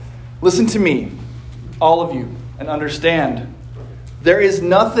Listen to me, all of you, and understand. There is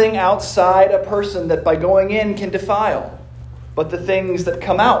nothing outside a person that by going in can defile, but the things that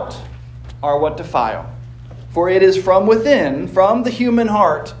come out are what defile. For it is from within, from the human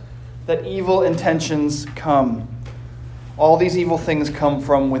heart, that evil intentions come. All these evil things come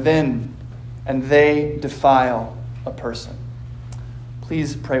from within, and they defile a person.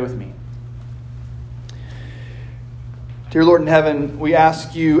 Please pray with me. Dear Lord in heaven, we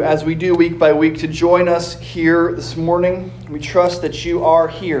ask you, as we do week by week, to join us here this morning. We trust that you are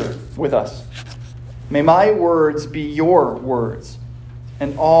here with us. May my words be your words,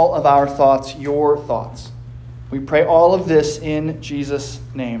 and all of our thoughts your thoughts. We pray all of this in Jesus'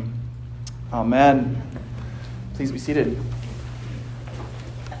 name. Amen. Please be seated.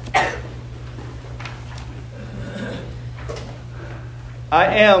 I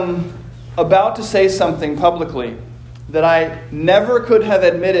am about to say something publicly that I never could have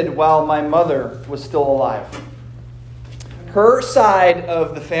admitted while my mother was still alive. Her side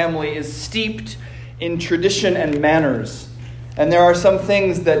of the family is steeped in tradition and manners, and there are some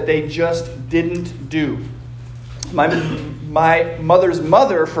things that they just didn't do. My mother's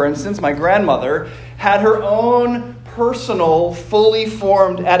mother, for instance, my grandmother, had her own personal, fully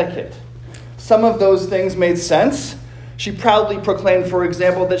formed etiquette. Some of those things made sense. She proudly proclaimed, for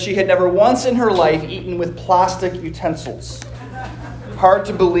example, that she had never once in her life eaten with plastic utensils. Hard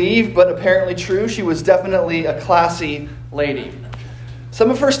to believe, but apparently true. She was definitely a classy lady.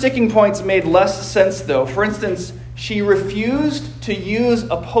 Some of her sticking points made less sense, though. For instance, she refused to use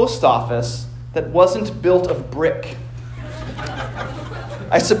a post office that wasn't built of brick.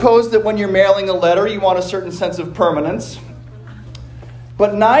 I suppose that when you're mailing a letter, you want a certain sense of permanence.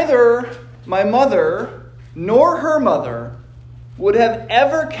 But neither my mother nor her mother would have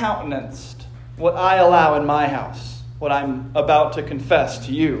ever countenanced what I allow in my house, what I'm about to confess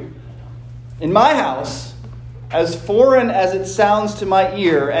to you. In my house, as foreign as it sounds to my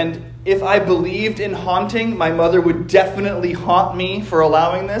ear, and if I believed in haunting, my mother would definitely haunt me for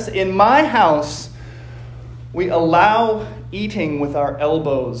allowing this. In my house, we allow eating with our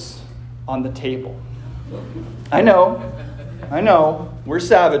elbows on the table. I know, we're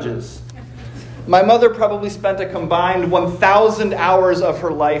savages. My mother probably spent a combined 1,000 hours of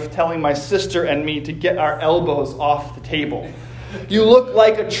her life telling my sister and me to get our elbows off the table. You look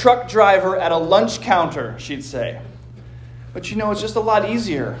like a truck driver at a lunch counter, she'd say. But it's just a lot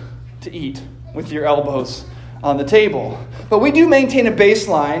easier to eat with your elbows on the table. But we do maintain a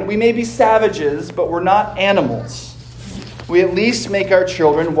baseline. We may be savages, but we're not animals. We at least make our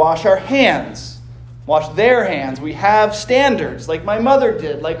children wash their hands. We have standards, like my mother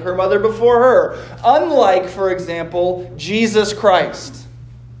did, like her mother before her. Unlike, for example, Jesus Christ.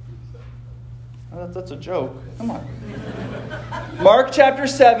 Oh, that's a joke. Come on. Mark chapter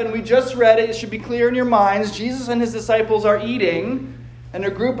 7, we just read it. It should be clear in your minds. Jesus and his disciples are eating, and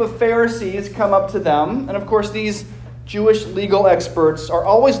a group of Pharisees come up to them. And of course, these Jewish legal experts are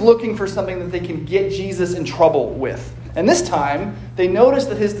always looking for something that they can get Jesus in trouble with. And this time, they notice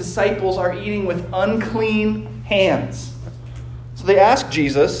that his disciples are eating with unclean hands. So they ask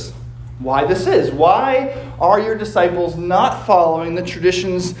Jesus why this is. Why are your disciples not following the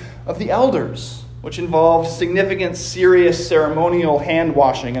traditions of the elders, which involve significant, serious ceremonial hand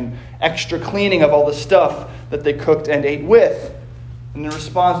washing and extra cleaning of all the stuff that they cooked and ate with? And in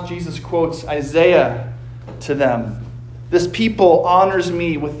response, Jesus quotes Isaiah to them. This people honors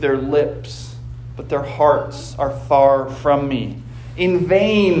me with their lips, but their hearts are far from me. In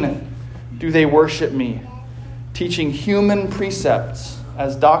vain do they worship me, teaching human precepts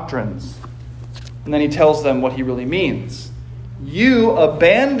as doctrines. And then he tells them what he really means. You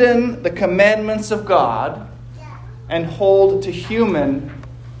abandon the commandments of God and hold to human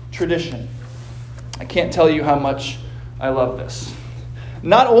tradition. I can't tell you how much I love this.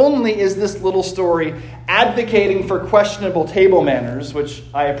 Not only is this little story advocating for questionable table manners, which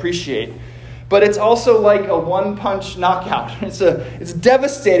I appreciate, but it's also like a one-punch knockout. It's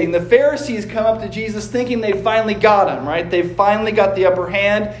devastating. The Pharisees come up to Jesus thinking they finally got him, right? They've finally got the upper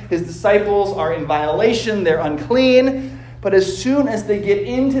hand. His disciples are in violation. They're unclean. But as soon as they get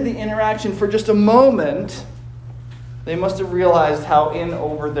into the interaction for just a moment, they must have realized how in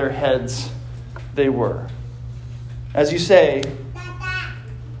over their heads they were. As you say,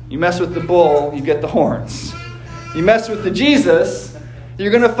 you mess with the bull, you get the horns. You mess with the Jesus, you're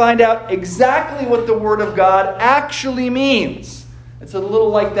going to find out exactly what the Word of God actually means. It's a little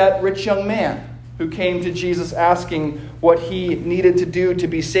like that rich young man who came to Jesus asking what he needed to do to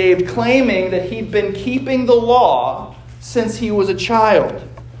be saved, claiming that he'd been keeping the law since he was a child.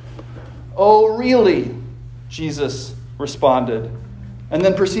 Oh, really? Jesus responded. and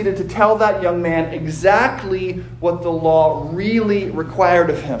then proceeded to tell that young man exactly what the law really required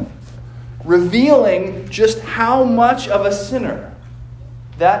of him, revealing just how much of a sinner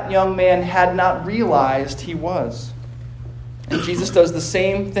that young man had not realized he was. And Jesus does the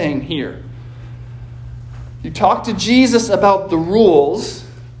same thing here. You talk to Jesus about the rules,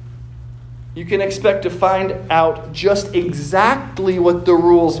 you can expect to find out just exactly what the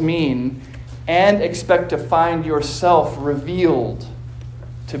rules mean and expect to find yourself revealed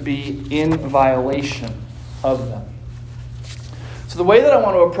to be in violation of them. So the way that I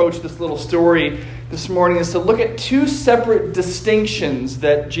want to approach this little story this morning is to look at two separate distinctions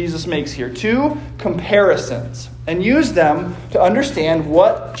that Jesus makes here, two comparisons, and use them to understand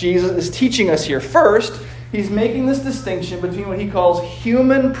what Jesus is teaching us here. First, he's making this distinction between what he calls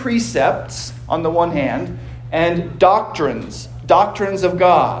human precepts on the one hand and doctrines of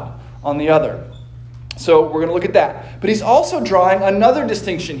God on the other. So we're going to look at that. But he's also drawing another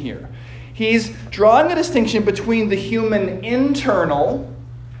distinction here. He's drawing a distinction between the human internal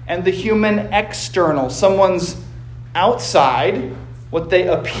and the human external. Someone's outside, what they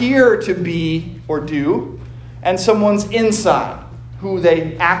appear to be or do, and someone's inside, who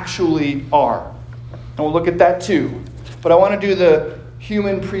they actually are. And we'll look at that too. But I want to do the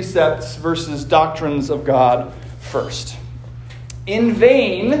human precepts versus doctrines of God first. In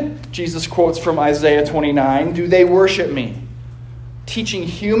vain, Jesus quotes from Isaiah 29, do they worship me, teaching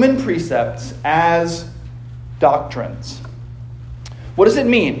human precepts as doctrines. What does it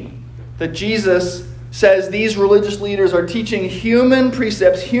mean that Jesus says these religious leaders are teaching human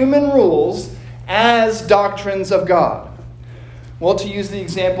precepts, human rules, as doctrines of God? Well, to use the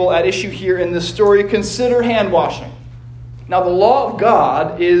example at issue here in this story, consider hand washing. Now, the law of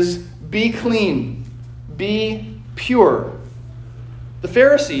God is be clean, be pure. The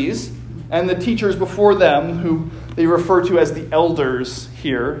Pharisees and the teachers before them, who they refer to as the elders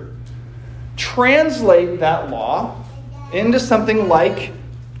here, translate that law into something like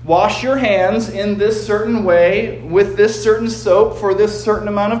wash your hands in this certain way with this certain soap for this certain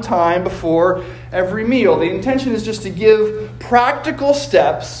amount of time before every meal. The intention is just to give practical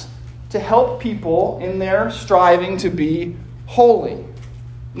steps to help people in their striving to be holy.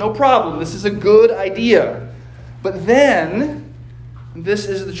 No problem. This is a good idea. But then, this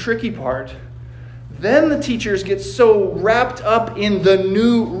is the tricky part, then the teachers get so wrapped up in the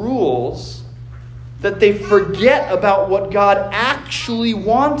new rules that they forget about what God actually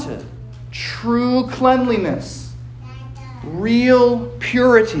wanted. True cleanliness, real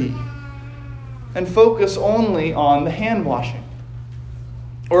purity, and focus only on the hand washing.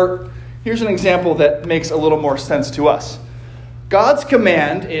 Or here's an example that makes a little more sense to us. God's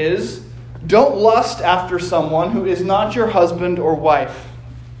command is, don't lust after someone who is not your husband or wife.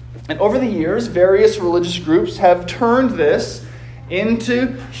 And over the years, various religious groups have turned this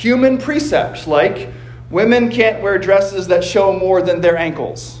into human precepts, like women can't wear dresses that show more than their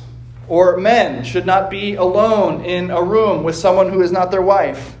ankles, or men should not be alone in a room with someone who is not their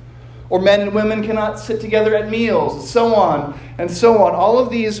wife, or men and women cannot sit together at meals, so on and so on. All of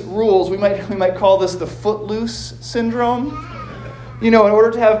these rules, we might call this the footloose syndrome. In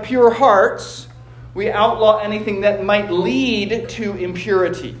order to have pure hearts, we outlaw anything that might lead to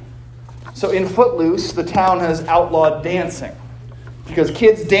impurity. So in Footloose, the town has outlawed dancing, because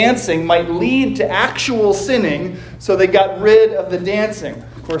kids dancing might lead to actual sinning, so they got rid of the dancing.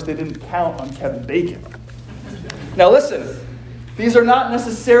 Of course, they didn't count on Kevin Bacon. Now listen, these are not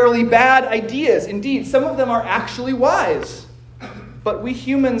necessarily bad ideas. Indeed, some of them are actually wise. But we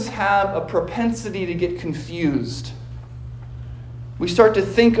humans have a propensity to get confused. We start to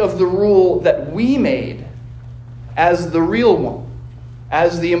think of the rule that we made as the real one,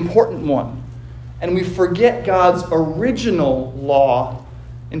 as the important one. And we forget God's original law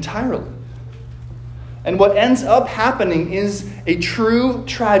entirely. And what ends up happening is a true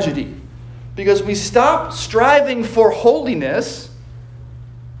tragedy, because we stop striving for holiness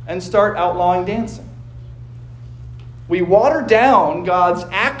and start outlawing dancing. We water down God's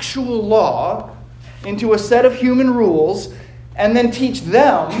actual law into a set of human rules and then teach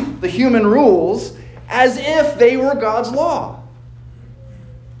them, the human rules, as if they were God's law.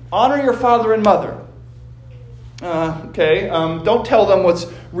 Honor your father and mother. Don't tell them what's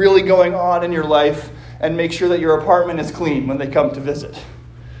really going on in your life, and make sure that your apartment is clean when they come to visit.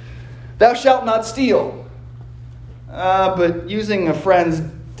 Thou shalt not steal. But using a friend's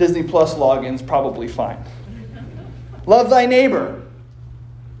Disney Plus login is probably fine. Love thy neighbor.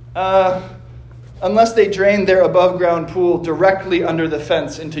 Unless they drain their above-ground pool directly under the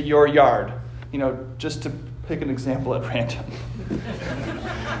fence into your yard. Just to pick an example at random.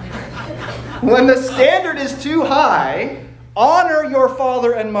 When the standard is too high, Honor your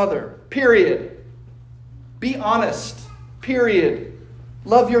father and mother, period. Be honest, period.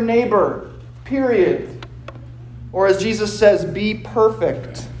 Love your neighbor, period. Or as Jesus says, be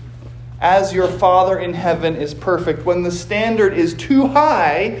perfect as your Father in heaven is perfect. When the standard is too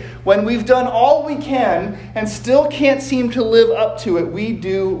high, when we've done all we can and still can't seem to live up to it, we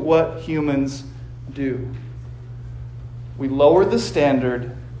do what humans do. We lower the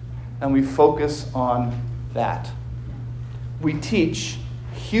standard and we focus on that. We teach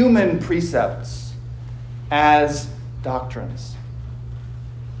human precepts as doctrines.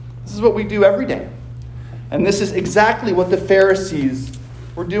 This is what we do every day. And this is exactly what the Pharisees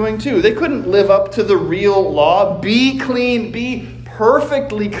were doing too. They couldn't live up to the real law. Be clean, be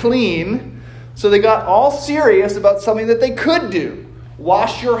perfectly clean. So they got all serious about something that they could do.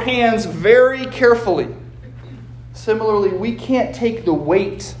 Wash your hands very carefully. Similarly, we can't take the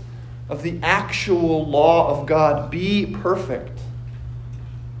weight of the actual law of God. Be perfect.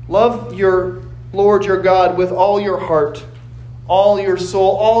 Love your Lord your God with all your heart, all your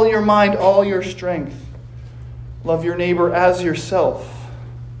soul, all your mind, all your strength. Love your neighbor as yourself.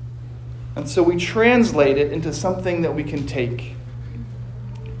 And so we translate it into something that we can take.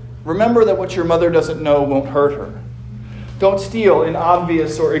 Remember that what your mother doesn't know won't hurt her. Don't steal in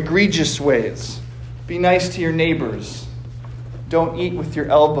obvious or egregious ways. Be nice to your neighbors. Don't eat with your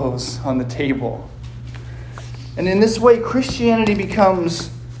elbows on the table. And in this way, Christianity becomes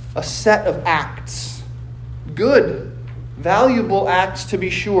a set of acts. Good, valuable acts to be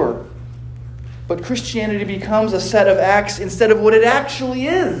sure. But Christianity becomes a set of acts instead of what it actually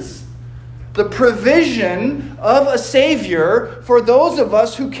is. The provision of a Savior for those of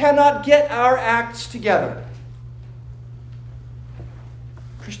us who cannot get our acts together.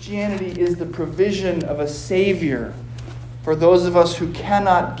 Christianity is the provision of a Savior for those of us who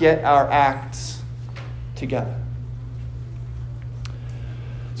cannot get our acts together.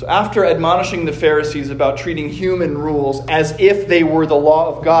 So after admonishing the Pharisees about treating human rules as if they were the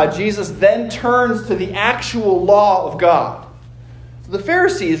law of God, Jesus then turns to the actual law of God. The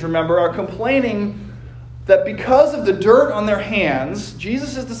Pharisees, remember, are complaining that because of the dirt on their hands,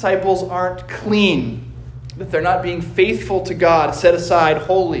 Jesus' disciples aren't clean, that they're not being faithful to God, set aside,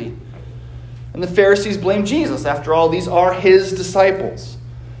 holy. And the Pharisees blame Jesus. After all, these are his disciples.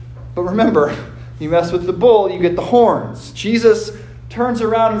 But remember, you mess with the bull, you get the horns. Jesus turns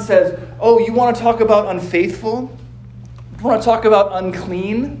around and says, oh, you want to talk about unfaithful? You want to talk about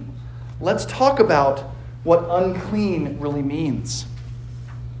unclean? Let's talk about what unclean really means.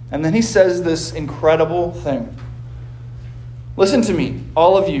 And then he says this incredible thing. Listen to me,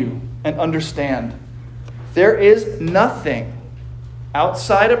 all of you, and understand. There is nothing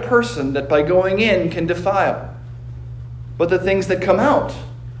outside a person that by going in can defile. But the things that come out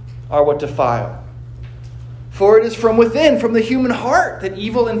are what defile. For it is from within, from the human heart, that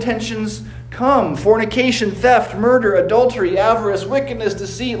evil intentions come. Fornication, theft, murder, adultery, avarice, wickedness,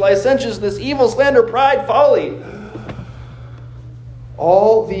 deceit, licentiousness, evil, slander, pride, folly.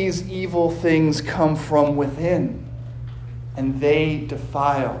 All these evil things come from within, and they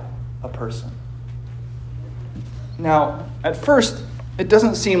defile a person. Now, at first, it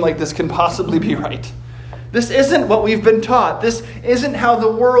doesn't seem like this can possibly be right. This isn't what we've been taught. This isn't how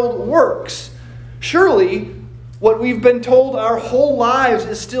the world works. Surely, what we've been told our whole lives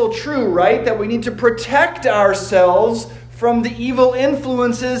is still true, right? That we need to protect ourselves from the evil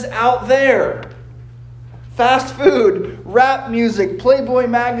influences out there. Fast food, rap music, Playboy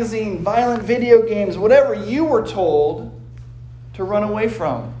magazine, violent video games, whatever you were told to run away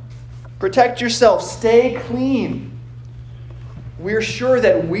from. Protect yourself. Stay clean. We're sure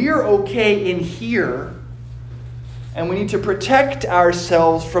that we're okay in here, and we need to protect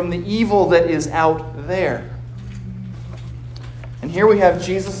ourselves from the evil that is out there. And here we have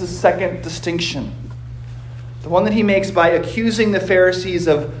Jesus' second distinction. The one that he makes by accusing the Pharisees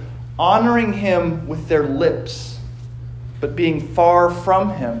of honoring him with their lips, but being far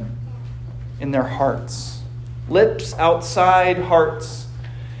from him in their hearts. Lips outside, hearts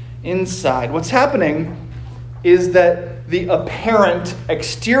inside. What's happening is that the apparent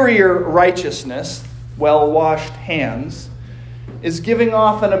exterior righteousness, well-washed hands, is giving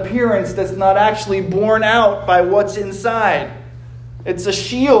off an appearance that's not actually borne out by what's inside. It's a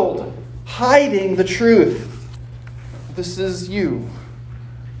shield hiding the truth. This is you.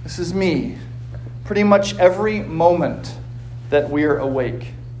 This is me. Pretty much every moment that we're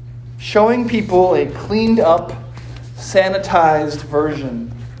awake. Showing people a cleaned up, sanitized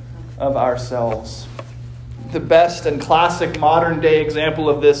version of ourselves. The best and classic modern day example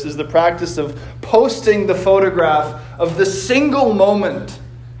of this is the practice of posting the photograph of the single moment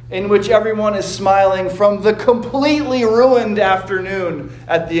in which everyone is smiling from the completely ruined afternoon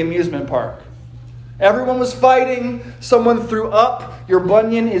at the amusement park. Everyone was fighting. Someone threw up. Your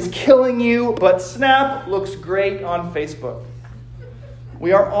bunion is killing you, but Snap looks great on Facebook.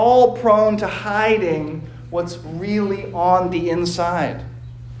 We are all prone to hiding what's really on the inside.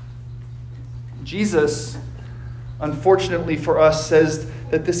 Jesus, unfortunately for us, says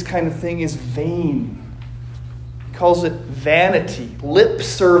that this kind of thing is vain. He calls it vanity, lip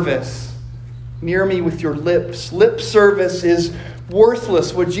service. Near me with your lips. Lip service is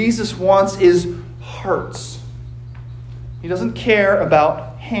worthless. What Jesus wants is hearts. He doesn't care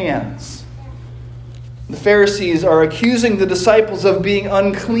about hands. The Pharisees are accusing the disciples of being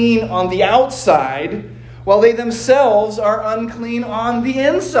unclean on the outside, while they themselves are unclean on the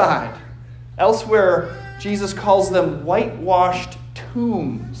inside. Elsewhere, Jesus calls them whitewashed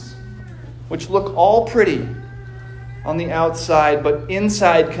tombs, which look all pretty on the outside, but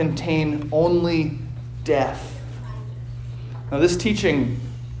inside contain only death. Now, this teaching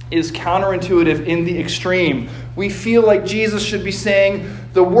is counterintuitive in the extreme. We feel like Jesus should be saying,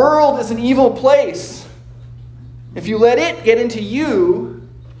 the world is an evil place. If you let it get into you,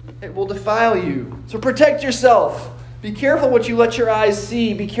 it will defile you. So protect yourself. Be careful what you let your eyes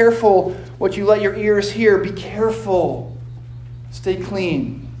see. Be careful what you let your ears hear. Be careful. Stay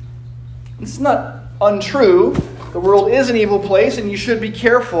clean. It's not untrue. The world is an evil place and you should be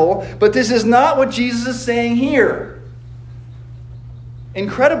careful. But this is not what Jesus is saying here.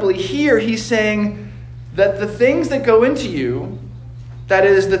 Incredibly, here he's saying that the things that go into you, that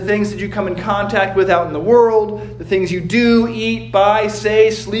is, the things that you come in contact with out in the world, the things you do, eat, buy, say,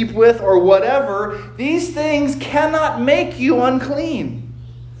 sleep with, or whatever, these things cannot make you unclean.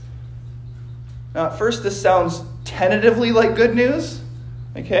 Now, at first, this sounds tentatively like good news.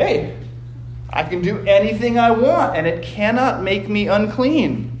 Like, hey, I can do anything I want, and it cannot make me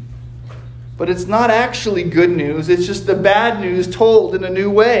unclean. But it's not actually good news. It's just the bad news told in a new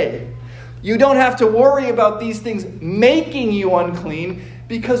way. You don't have to worry about these things making you unclean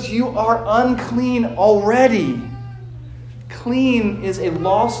because you are unclean already. Clean is a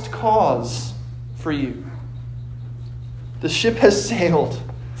lost cause for you. The ship has sailed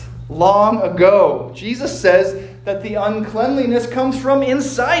long ago. Jesus says that the uncleanliness comes from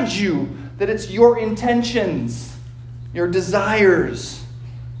inside you, that it's your intentions, your desires,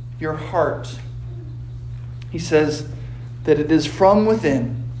 your heart. He says that it is from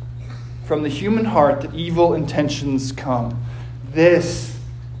within, from the human heart, that evil intentions come. This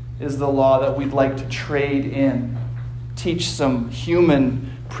is the law that we'd like to trade in. Teach some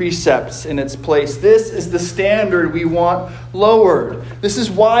human precepts in its place. This is the standard we want lowered. This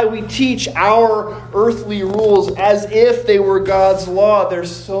is why we teach our earthly rules as if they were God's law. They're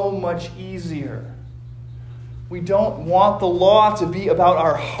so much easier. We don't want the law to be about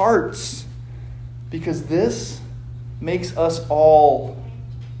our hearts, because this makes us all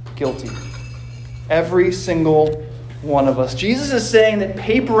guilty. Every single one of us. Jesus is saying that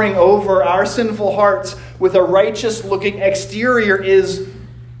papering over our sinful hearts with a righteous-looking exterior is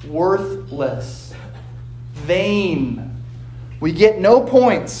worthless, vain. We get no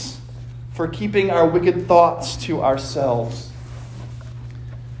points for keeping our wicked thoughts to ourselves.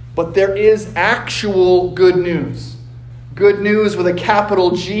 But there is actual good news. Good news with a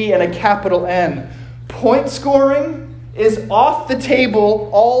capital G and a capital N. Point scoring is off the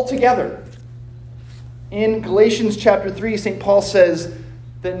table altogether. In Galatians chapter 3, St. Paul says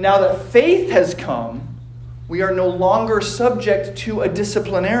that now that faith has come, we are no longer subject to a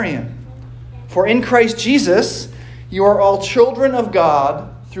disciplinarian. For in Christ Jesus, you are all children of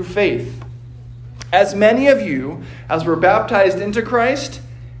God through faith. As many of you as were baptized into Christ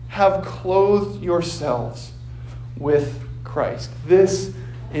have clothed yourselves with Christ. This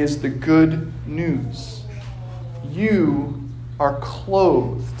is the good news. You are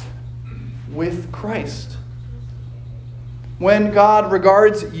clothed with Christ. When God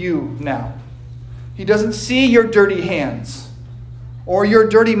regards you now, He doesn't see your dirty hands or your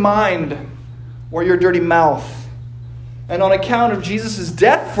dirty mind or your dirty mouth. And on account of Jesus'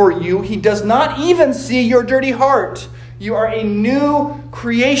 death for you, He does not even see your dirty heart. You are a new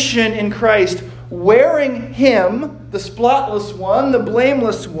creation in Christ, wearing Him, the spotless one, the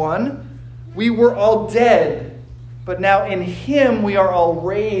blameless one. We were all dead, but now in Him we are all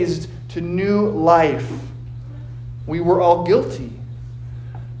raised to new life. We were all guilty,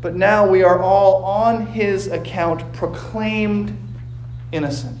 but now we are all on His account proclaimed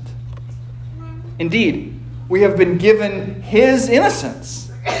innocent. Indeed, we have been given His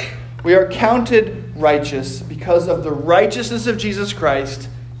innocence. We are counted righteous because of the righteousness of Jesus Christ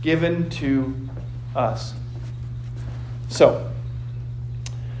given to us. So,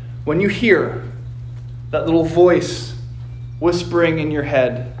 when you hear that little voice whispering in your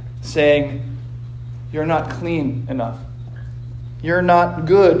head saying, you're not clean enough, you're not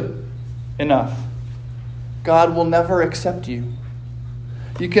good enough, God will never accept you.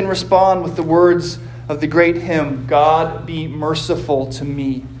 You can respond with the words of the great hymn, God be merciful to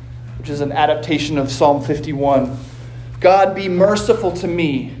me, which is an adaptation of Psalm 51. God be merciful to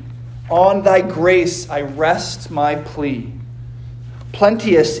me. On thy grace I rest my plea.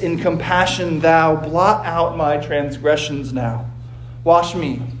 Plenteous in compassion thou, blot out my transgressions now. Wash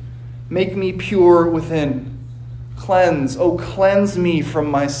me, make me pure within. Cleanse, oh cleanse me from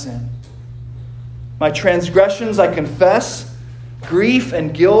my sin. My transgressions I confess, grief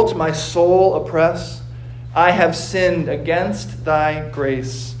and guilt my soul oppress. I have sinned against thy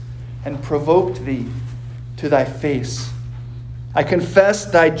grace and provoked thee to thy face. I confess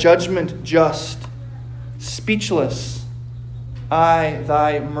thy judgment just, speechless, I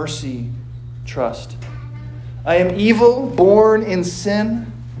thy mercy trust. I am evil, born in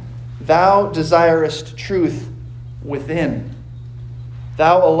sin, thou desirest truth within.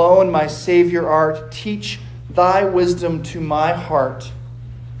 Thou alone, my Savior art, teach thy wisdom to my heart.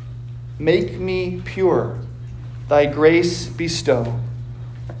 Make me pure, thy grace bestow.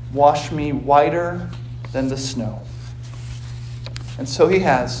 Wash me whiter than the snow. And so he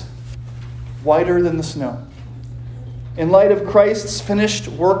has, whiter than the snow. In light of Christ's finished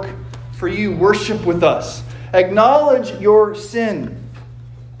work for you, worship with us. Acknowledge your sin.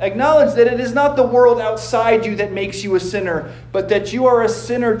 Acknowledge that it is not the world outside you that makes you a sinner, but that you are a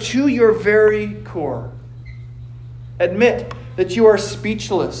sinner to your very core. Admit that you are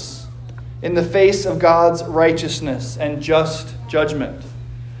speechless in the face of God's righteousness and just judgment.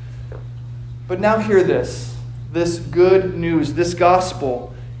 But now hear this good news, this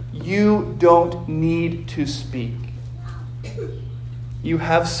gospel. You don't need to speak. You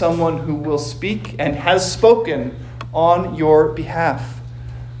have someone who will speak and has spoken on your behalf.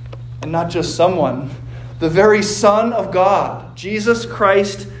 And not just someone, the very Son of God, Jesus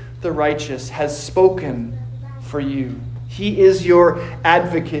Christ the righteous, has spoken for you. He is your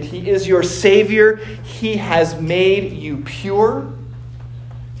advocate. He is your Savior. He has made you pure.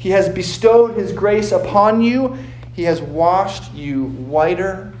 He has bestowed his grace upon you. He has washed you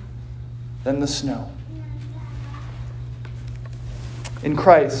whiter than the snow. In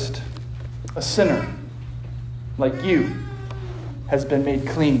Christ, a sinner like you has been made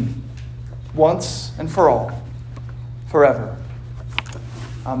clean once and for all, forever.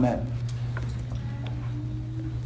 Amen.